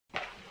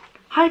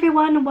Hi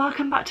everyone and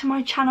welcome back to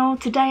my channel.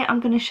 Today I'm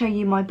going to show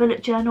you my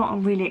bullet journal.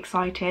 I'm really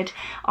excited.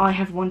 I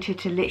have wanted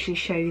to literally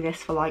show you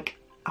this for like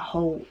a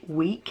whole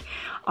week.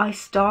 I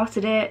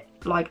started it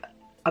like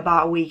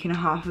about a week and a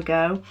half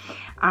ago,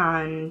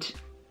 and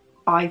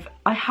I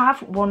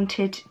have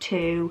wanted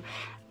to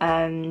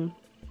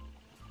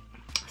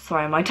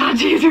sorry, my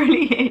tattoo is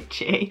really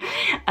itchy.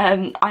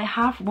 I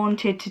have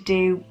wanted to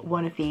do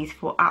one of these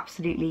for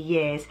absolutely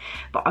years,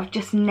 but I've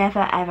just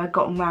never ever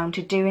gotten around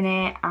to doing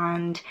it.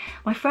 And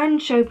my friend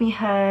showed me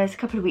hers a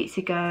couple of weeks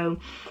ago,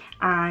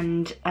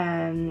 and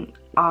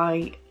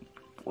I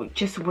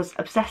just was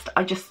obsessed.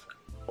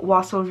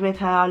 Whilst I was with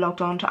her, I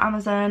logged on to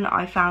Amazon.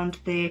 I found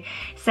the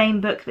same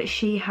book that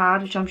she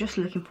had, which I'm just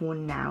looking for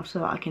now so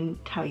that I can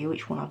tell you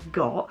which one I've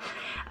got.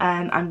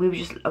 And I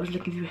was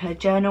looking through her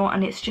journal,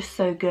 and it's just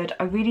so good.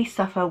 I really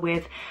suffer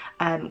with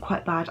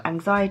quite bad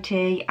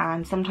anxiety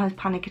and sometimes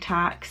panic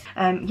attacks.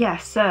 Yeah,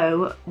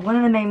 so one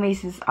of the main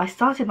reasons I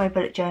started my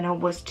bullet journal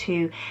was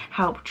to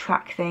help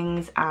track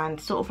things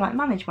and sort of like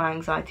manage my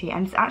anxiety,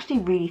 and it's actually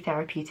really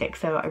therapeutic,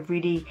 so I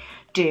really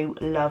do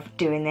love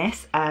doing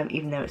this,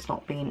 even though it's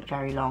not been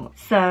very long.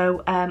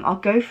 So I'll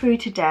go through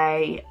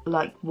today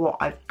like what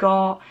I've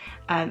got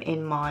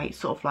in my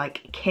sort of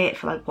like kit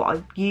for like what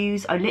I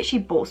use. I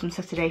literally bought some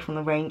stuff today from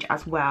the range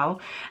as well,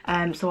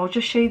 so I'll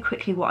just show you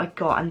quickly what I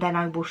got, and then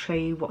I will show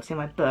you what's in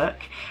my book,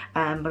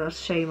 but I'll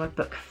show you my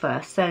book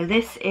first. So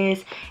this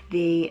is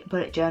the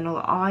bullet journal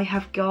that I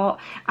have got,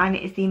 and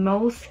it is the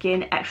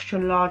Moleskine extra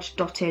large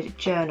dotted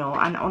journal,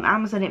 and on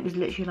Amazon it was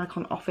literally like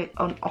on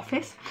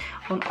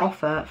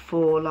offer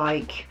for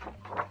like,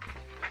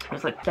 it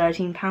was like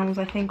 £13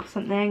 I think or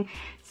something.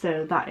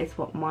 So that is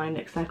what mine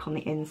looks like on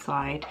the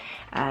inside,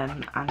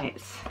 and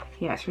it's,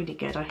 yeah, it's really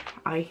good.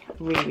 I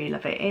really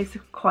love it. It is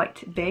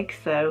quite big,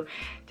 so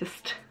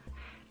just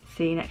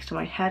see next to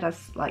my head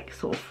as like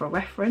sort of for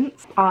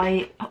reference.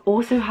 I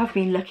also have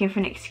been looking for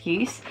an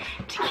excuse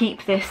to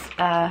keep this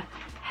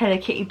Hello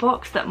Kitty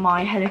box that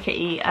my Hello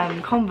Kitty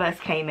Converse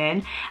came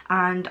in,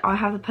 and I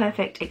have the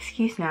perfect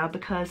excuse now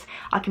because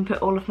I can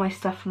put all of my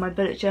stuff from my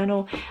bullet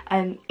journal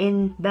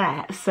in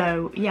there.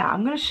 So yeah,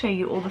 I'm going to show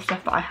you all the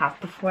stuff that I have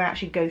before I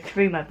actually go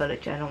through my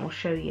bullet journal. I'll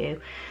show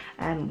you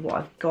what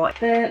I've got.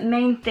 The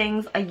main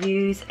things I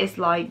use is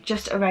like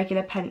just a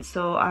regular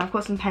pencil, and I've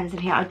got some pens in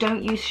here. I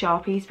don't use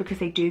Sharpies because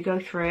they do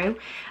go through,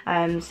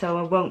 so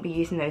I won't be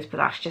using those, but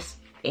that's just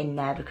in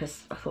there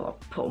because I thought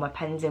I'd put all my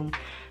pens in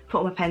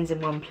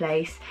one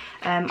place.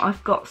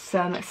 I've got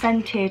some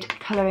scented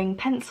colouring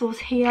pencils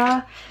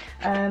here.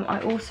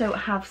 I also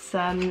have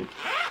some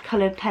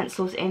coloured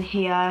pencils in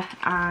here,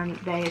 and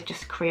they're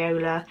just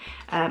Crayola,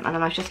 and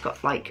then I've just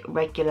got like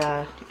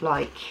regular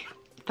like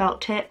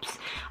felt tips.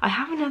 I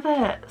have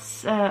another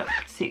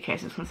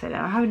suitcase, I was going to say that.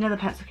 I have another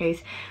pencil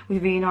case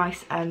with really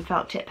nice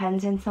felt tip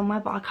pens in somewhere,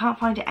 but I can't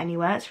find it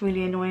anywhere. It's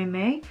really annoying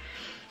me.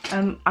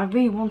 I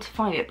really want to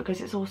find it because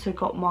it's also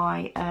got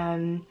my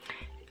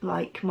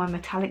like my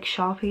metallic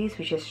Sharpies,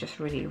 which is just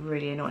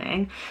really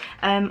annoying.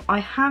 I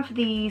have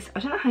these, I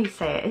don't know how you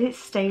say it, is it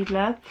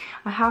Staedtler?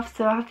 I have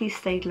these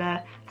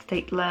Staedtler,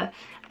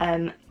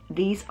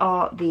 these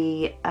are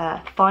the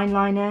fine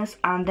liners,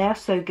 and they're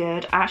so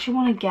good. I actually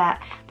want to get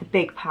the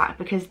big pack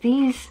because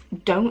these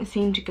don't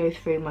seem to go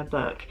through my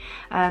book.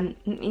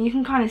 You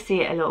can kind of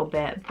see it a little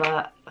bit,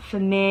 but for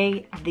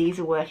me these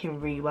are working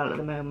really well at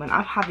the moment.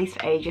 I've had these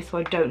for ages, so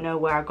I don't know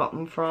where I got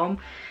them from.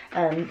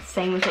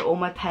 Same with all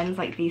my pens,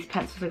 like these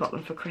pencils I got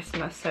them for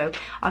Christmas, so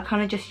I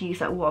kind of just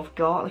use like what I've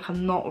got. Like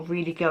I'm not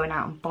really going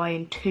out and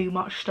buying too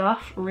much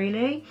stuff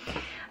really.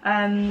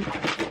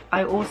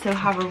 I also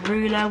have a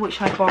ruler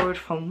which I borrowed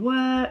from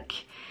work,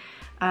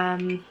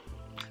 and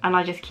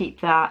I just keep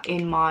that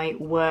in my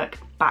work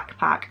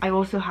backpack. I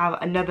also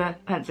have another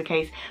pencil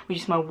case, which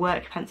is my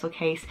work pencil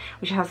case,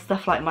 which has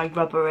stuff like my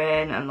rubber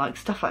in and like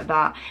stuff like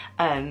that.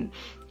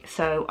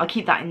 So I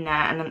keep that in there,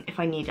 and then if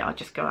I need it I'll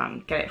just go out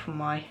and get it from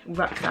my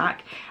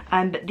rucksack.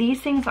 But these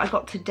things that I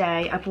got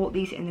today, I bought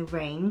these in the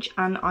range,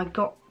 and I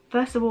got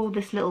first of all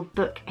this little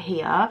book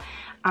here,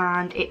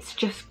 and it's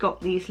just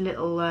got these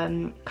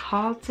little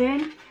cards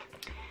in.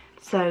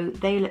 So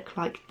they look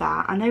like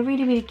that, and they're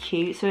really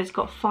cute. So it's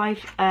got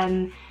 5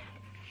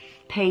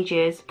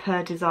 pages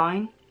per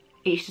design.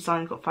 Each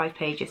design's got 5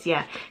 pages,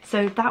 yeah.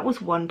 So that was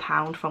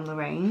 £1 from the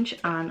range,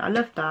 and I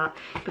love that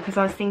because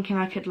I was thinking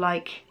I could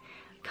like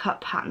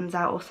cut patterns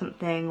out or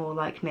something, or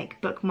like make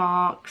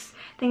bookmarks,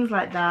 things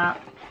like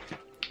that.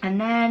 And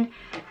then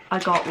I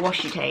got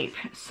washi tape.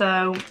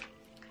 So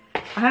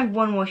I have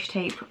one washi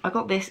tape. I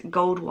got this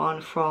gold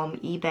one from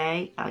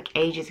eBay like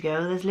ages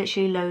ago. There's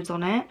literally loads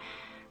on it.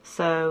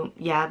 So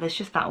yeah, there's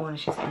just that one,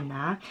 it's just in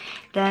there.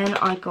 Then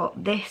I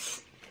got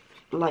this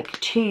like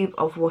tube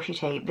of washi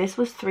tape. This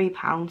was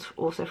 £3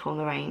 also from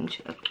the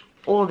range.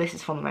 All of this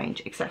is from the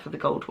range except for the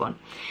gold one.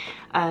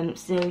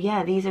 So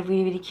yeah, these are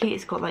really cute.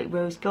 It's got like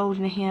rose gold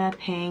in here,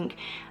 pink,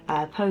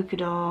 polka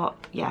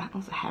dot, yeah,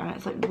 also hair, and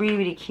it's like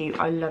really cute.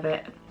 I love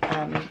it.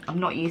 I've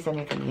not used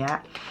any of them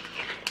yet.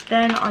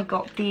 Then I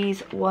got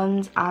these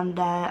ones, and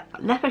they're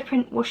leopard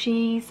print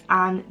washies,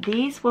 and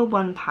these were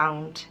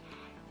 £1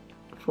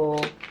 for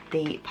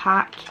the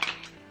pack.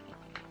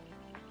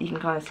 You can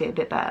kind of see it a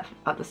bit better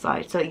at the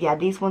side. So yeah,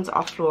 these ones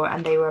are Flora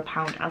and they were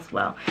 £1 as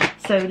well.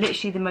 So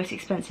literally the most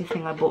expensive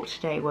thing I bought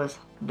today was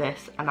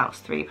this, and that was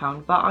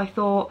 £3. But I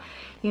thought,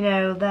 you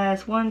know,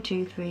 there's 1,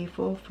 2, 3,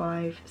 4,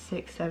 5,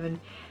 6,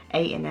 7,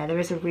 8 in there. There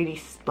is a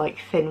really like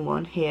thin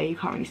one here, you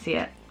can't really see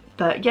it.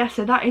 But yeah,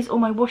 so that is all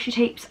my washi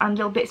tapes and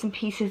little bits and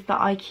pieces that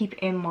I keep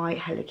in my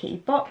Hello Kitty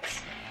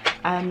box.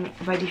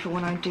 Ready for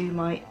when I do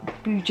my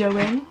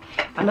bujoing.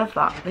 I love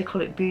that they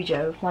call it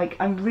bujo. Like,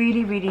 I'm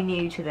really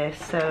new to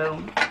this,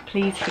 so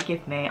please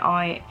forgive me.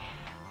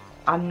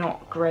 I'm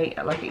not great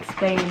at like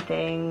explaining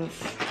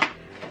things.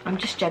 I'm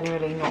just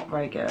generally not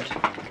very good.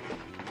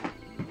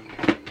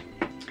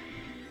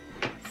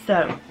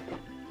 So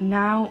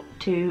now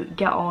to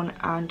get on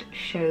and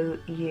show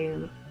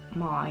you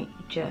my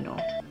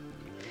journal.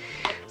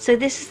 So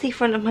this is the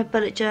front of my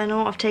bullet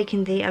journal. I've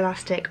taken the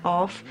elastic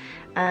off.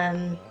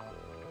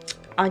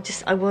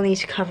 I will need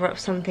to cover up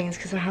some things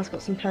because it has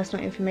got some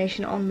personal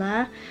information on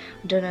there.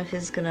 I don't know if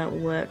this is going to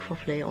work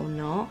properly or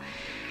not.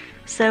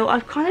 So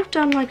I've kind of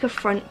done like a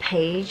front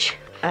page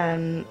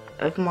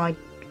of my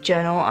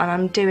journal, and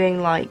I'm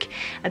doing like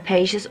a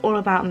page that's all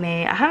about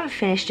me. I haven't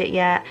finished it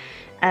yet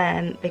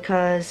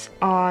because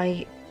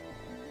I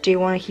do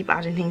want to keep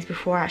adding things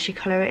before I actually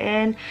colour it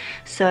in.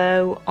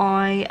 So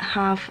I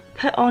have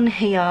put on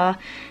here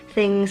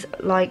things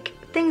like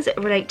things that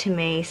relate to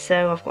me.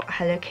 So I've got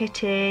Hello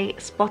Kitty,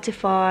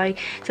 Spotify.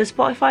 So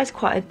Spotify is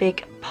quite a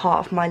big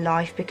part of my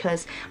life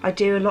because I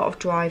do a lot of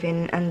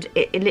driving, and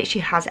it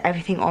literally has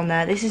everything on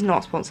there. This is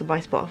not sponsored by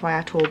Spotify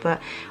at all,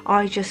 but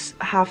I just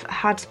have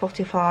had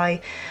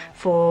Spotify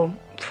for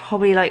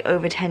probably like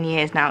over 10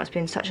 years now. It's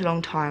been such a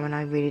long time and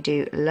I really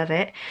do love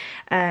it.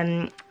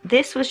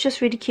 This was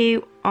just really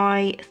cute.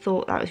 I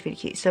thought that was really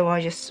cute, so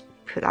I just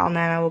put that on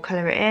there and I will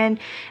colour it in.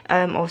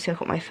 Obviously I've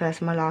got my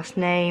first and my last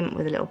name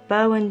with a little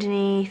bow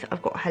underneath.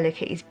 I've got Hello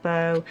Kitty's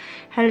bow.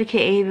 Hello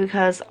Kitty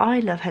because I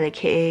love Hello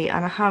Kitty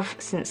and I have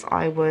since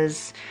I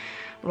was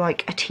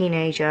like a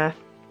teenager.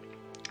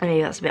 I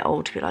know that's a bit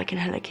old to be like in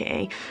Hello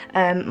Kitty.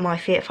 My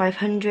Fiat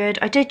 500.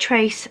 I did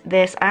trace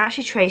this. I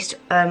actually traced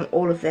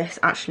all of this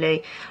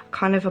actually.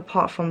 Kind of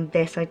apart from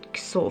this, I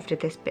sort of did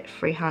this bit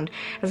freehand.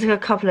 There's like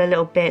a couple of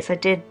little bits. I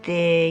did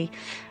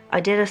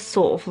a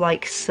sort of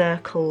like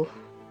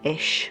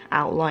circle-ish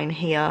outline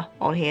here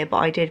on here, but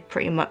I did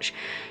pretty much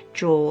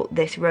draw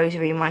this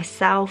rosary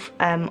myself.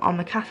 I'm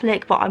a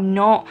Catholic, but I'm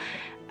not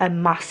a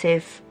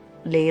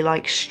massively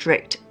like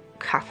strict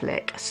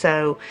Catholic,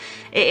 so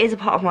it is a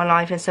part of my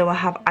life, and so I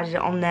have added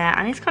it on there,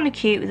 and it's kind of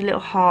cute with a little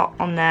heart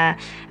on there.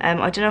 I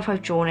don't know if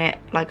I've drawn it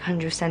like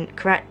 100%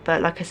 correct,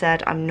 but like I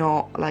said, I'm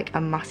not like a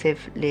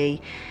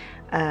massively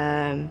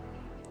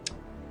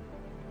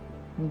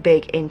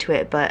big into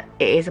it, but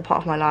it is a part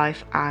of my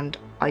life and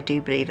I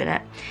do believe in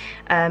it.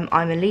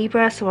 I'm a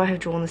Libra, so I have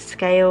drawn the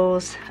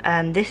scales.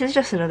 This is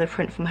just another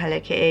print from Hello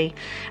Kitty,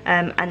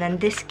 and then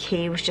this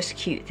key was just a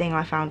cute thing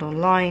I found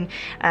online,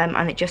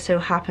 and it just so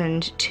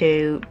happened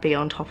to be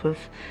on top of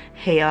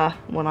here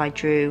when I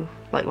drew,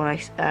 like when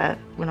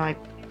I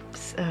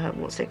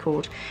what's it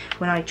called,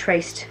 when I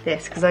traced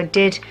this, because I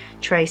did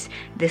trace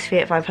this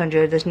Fiat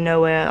 500. There's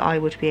nowhere I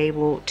would be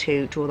able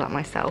to draw that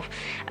myself,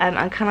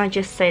 and can I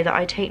just say that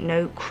I take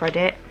no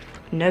credit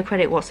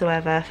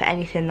whatsoever for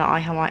anything that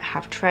I might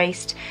have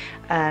traced.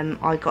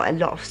 I got a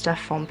lot of stuff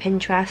from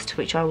Pinterest,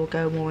 which I will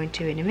go more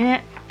into in a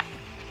minute.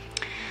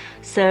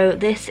 So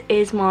this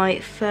is my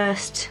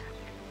first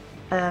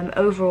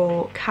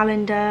overall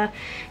calendar.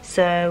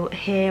 So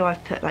here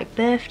I've put like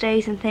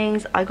birthdays and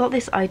things. I got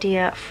this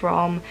idea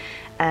from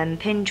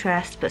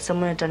Pinterest, but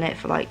someone had done it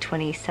for like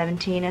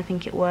 2017 I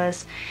think it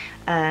was,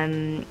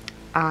 and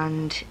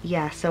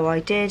yeah, so I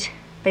did.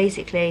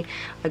 Basically,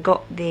 I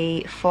got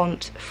the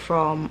font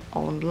from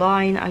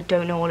online. I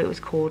don't know what it was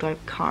called, I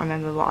can't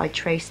remember, but I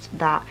traced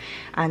that,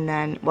 and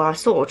then, well, I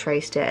sort of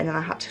traced it, and then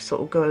I had to sort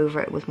of go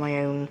over it with my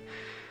own,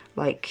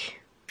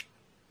 like,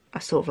 I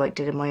sort of like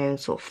did my own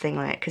sort of thing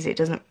on it, because it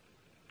doesn't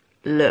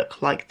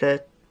look like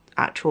the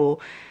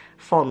actual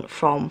font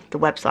from the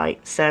website.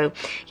 So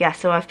yeah,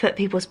 so I've put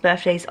people's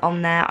birthdays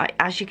on there.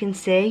 As you can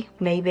see,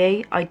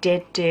 maybe I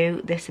did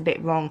do this a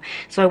bit wrong.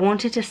 So I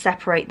wanted to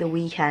separate the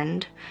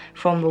weekend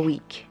from the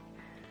week,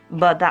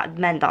 but that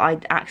meant that I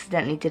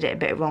accidentally did it a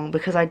bit wrong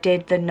because I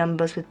did the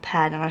numbers with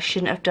pen and I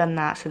shouldn't have done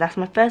that. So that's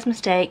my first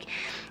mistake,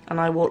 and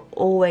I will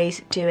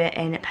always do it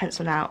in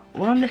pencil. Now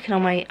when I'm looking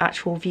on my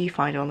actual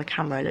viewfinder on the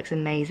camera, it looks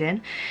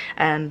amazing,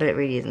 but it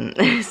really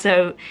isn't.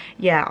 So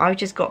yeah, I've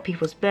just got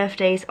people's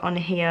birthdays on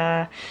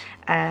here.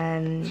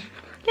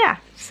 Yeah,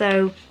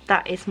 so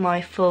that is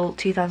my full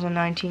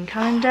 2019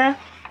 calendar.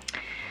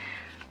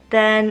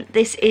 Then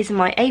this is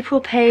my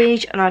April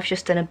page, and I've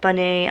just done a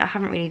bunny. I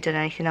haven't really done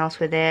anything else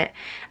with it.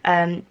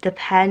 The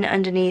pen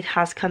underneath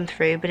has come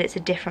through, but it's a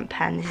different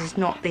pen. This is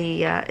not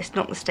the it's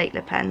not the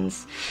stapler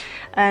pens.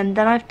 Then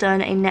I've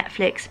done a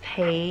Netflix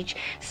page.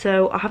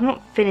 So I have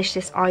not finished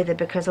this either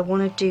because I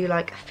want to do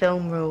like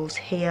film rules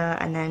here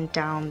and then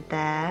down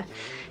there,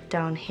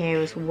 down here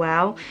as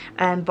well.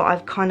 But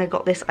I've kind of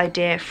got this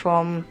idea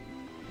from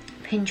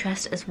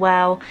Pinterest as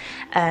well.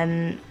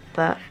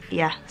 But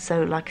yeah,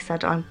 so like I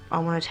said, I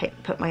want to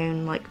put my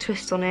own like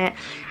twist on it,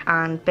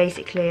 and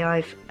basically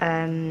I've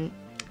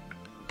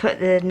put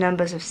the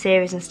numbers of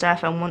series and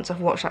stuff, and once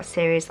I've watched that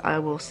series I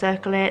will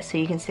circle it so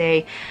you can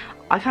see.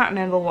 I can't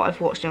remember what I've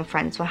watched on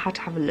Friends, so I had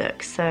to have a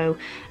look. So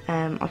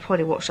I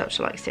probably watched up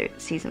to like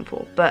season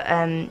 4, but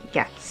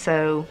yeah,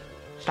 so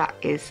that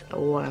is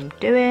what I'm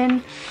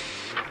doing.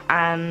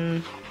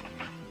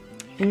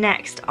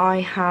 Next I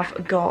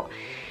have got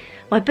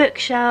my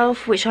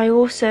bookshelf, which I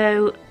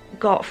also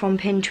got from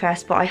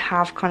Pinterest, but I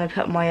have kind of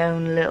put my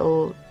own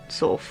little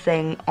sort of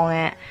thing on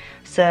it.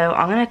 So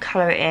I'm going to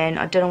colour it in.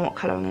 I don't know what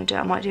colour I'm going to do.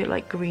 I might do it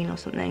like green or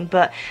something,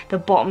 but the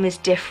bottom is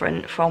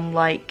different from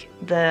like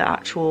the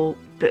actual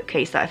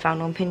bookcase that I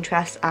found on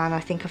Pinterest, and I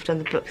think I've done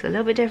the books a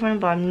little bit different,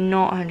 but I'm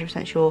not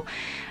 100% sure.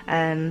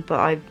 But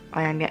I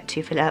am yet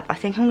to fill it up. I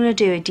think I'm going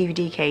to do a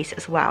DVD case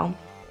as well.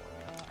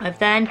 I've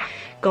then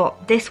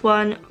got this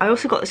one. I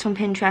also got this from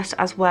Pinterest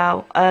as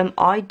well.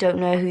 I don't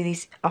know who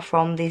these are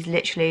from. These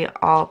literally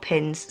are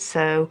pins,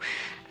 so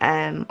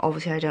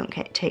obviously I don't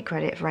take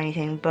credit for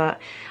anything, but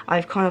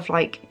I've kind of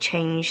like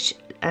changed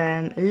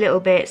little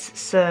bits.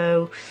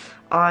 So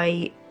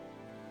I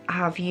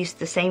have used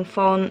the same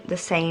font, the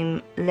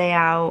same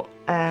layout,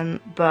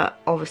 but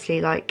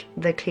obviously like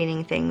the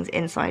cleaning things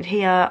inside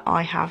here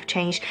I have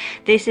changed.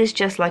 This is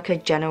just like a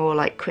general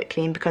like quick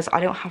clean because I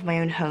don't have my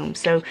own home.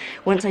 So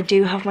once I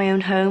do have my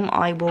own home,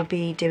 I will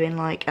be doing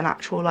like an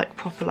actual like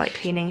proper like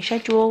cleaning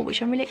schedule,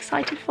 which I'm really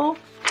excited for.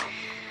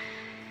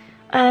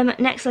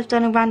 Next I've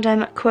done a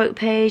random quote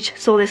page.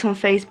 Saw this on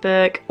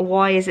Facebook.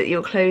 Why is it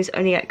your clothes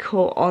only get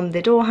caught on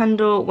the door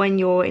handle when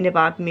you're in a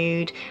bad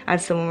mood?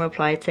 And someone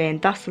replied saying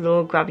that's the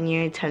Lord grabbing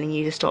you and telling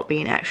you to stop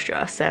being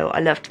extra. So I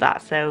loved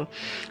that, so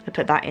I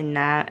put that in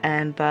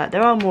there. But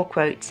there are more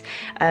quotes.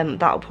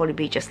 That'll probably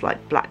be just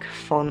like black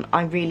font.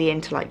 I'm really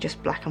into like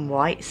just black and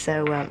white,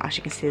 so as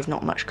you can see there's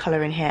not much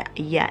colour in here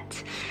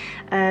yet.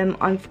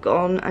 I've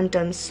gone and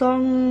done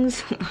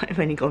songs. I've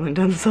only gone and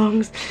done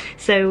songs.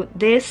 So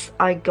this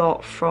I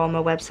got from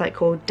a website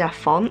called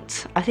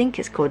Dafont. I think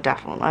it's called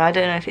Dafont. I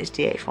don't know if it's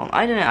DA font.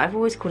 I don't know. I've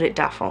always called it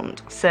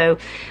Dafont. So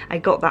I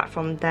got that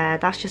from there.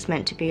 That's just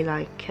meant to be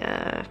like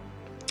I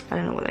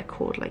don't know what they're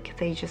called, like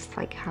they just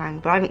like hang,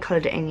 but I haven't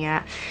coloured it in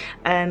yet.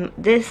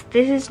 This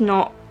is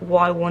not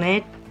what I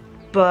wanted,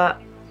 but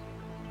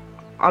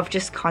I've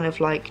just kind of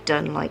like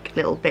done like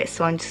little bits,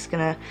 so I'm just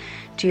gonna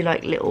do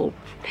like little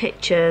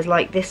pictures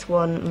like this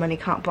one, Money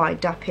Can't Buy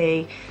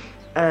Dappy.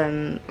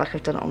 Like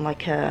I've done it on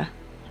like a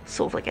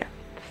sort of like a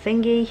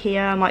thingy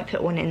here. I might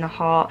put one in the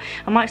heart.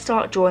 I might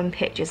start drawing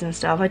pictures and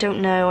stuff. I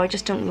don't know, I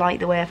just don't like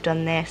the way I've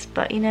done this,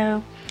 but you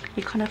know,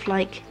 you kind of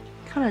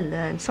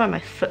learn. Sorry, my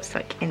foot's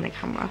like in the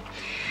camera.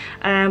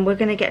 We're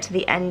gonna get to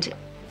the end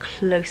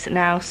closer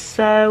now.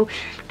 So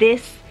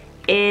this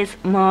is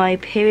my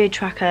period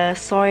tracker.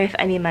 Sorry if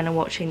any men are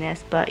watching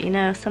this, but you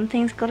know,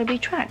 something's got to be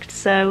tracked,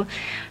 so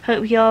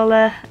hope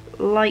y'all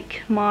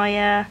like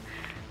my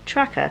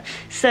tracker.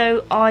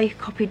 So I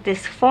copied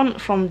this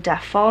font from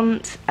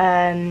Dafont.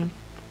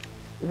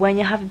 When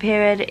you have a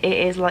period, it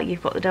is like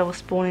you've got the devil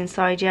spawn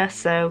inside you.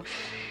 So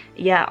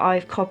yeah,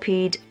 I've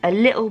copied a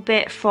little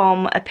bit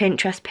from a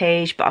Pinterest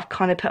page, but I've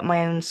kind of put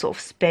my own sort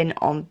of spin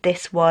on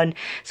this one.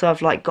 So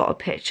I've like got a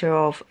picture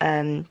of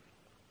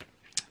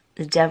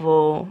the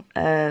devil,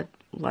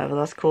 whatever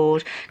that's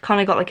called,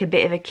 kind of got like a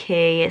bit of a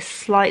key. It's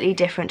slightly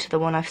different to the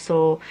one I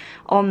saw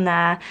on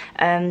there.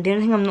 The only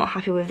thing I'm not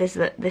happy with is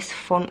that this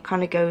font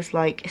kind of goes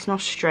like, it's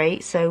not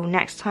straight, so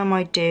next time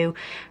I do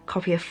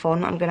copy a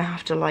font I'm gonna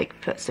have to like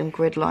put some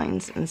grid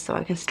lines and so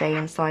I can stay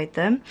inside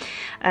them.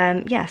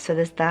 Yeah, so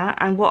there's that.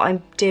 And what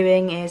I'm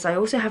doing is I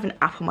also have an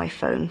app on my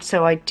phone,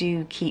 so I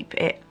do keep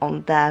it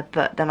on there,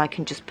 but then I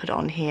can just put it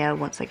on here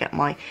once I get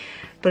my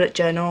bullet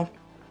journal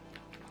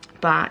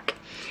back.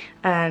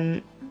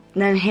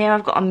 Then here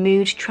I've got a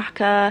mood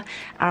tracker,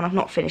 and I've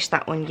not finished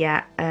that one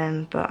yet,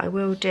 but I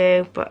will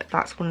do. But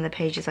that's one of the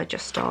pages I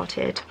just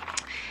started.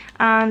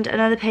 And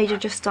another page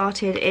I've just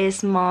started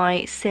is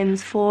my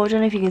Sims 4. I don't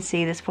know if you can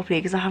see this properly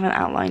because I haven't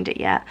outlined it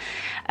yet.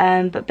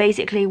 But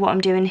basically what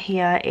I'm doing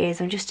here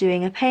is I'm just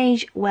doing a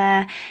page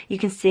where you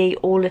can see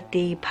all of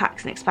the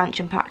packs and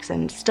expansion packs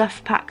and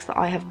stuff packs that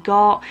I have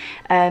got.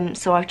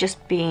 So I've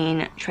just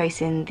been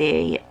tracing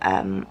the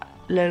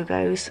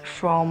logos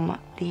from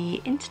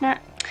the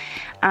internet,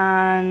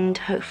 and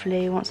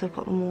hopefully once I've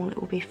got them all it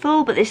will be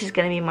full. But this is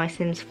going to be my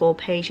Sims 4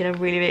 page, and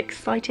I'm really, really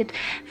excited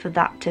for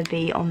that to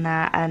be on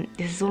there.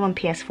 This is all on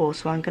PS4,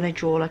 so I'm going to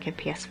draw like a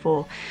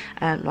PS4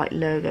 like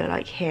logo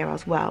like here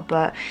as well,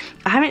 but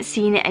I haven't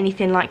seen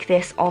anything like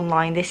this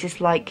online. This is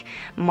like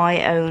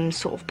my own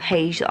sort of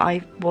page that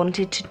I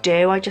wanted to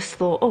do. I just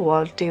thought, oh,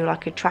 I'll do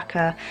like a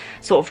tracker,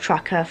 sort of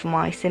tracker for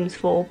my Sims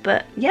 4.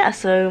 But yeah,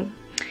 so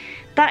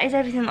that is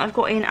everything that I've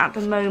got in at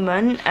the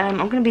moment. I'm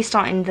going to be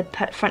starting the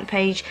front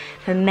page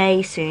for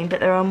May soon, but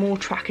there are more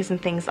trackers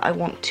and things that I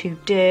want to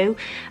do.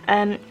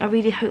 I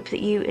really hope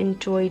that you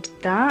enjoyed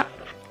that,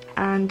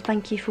 and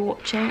thank you for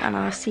watching, and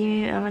I'll see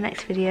you in my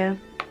next video.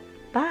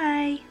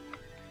 Bye!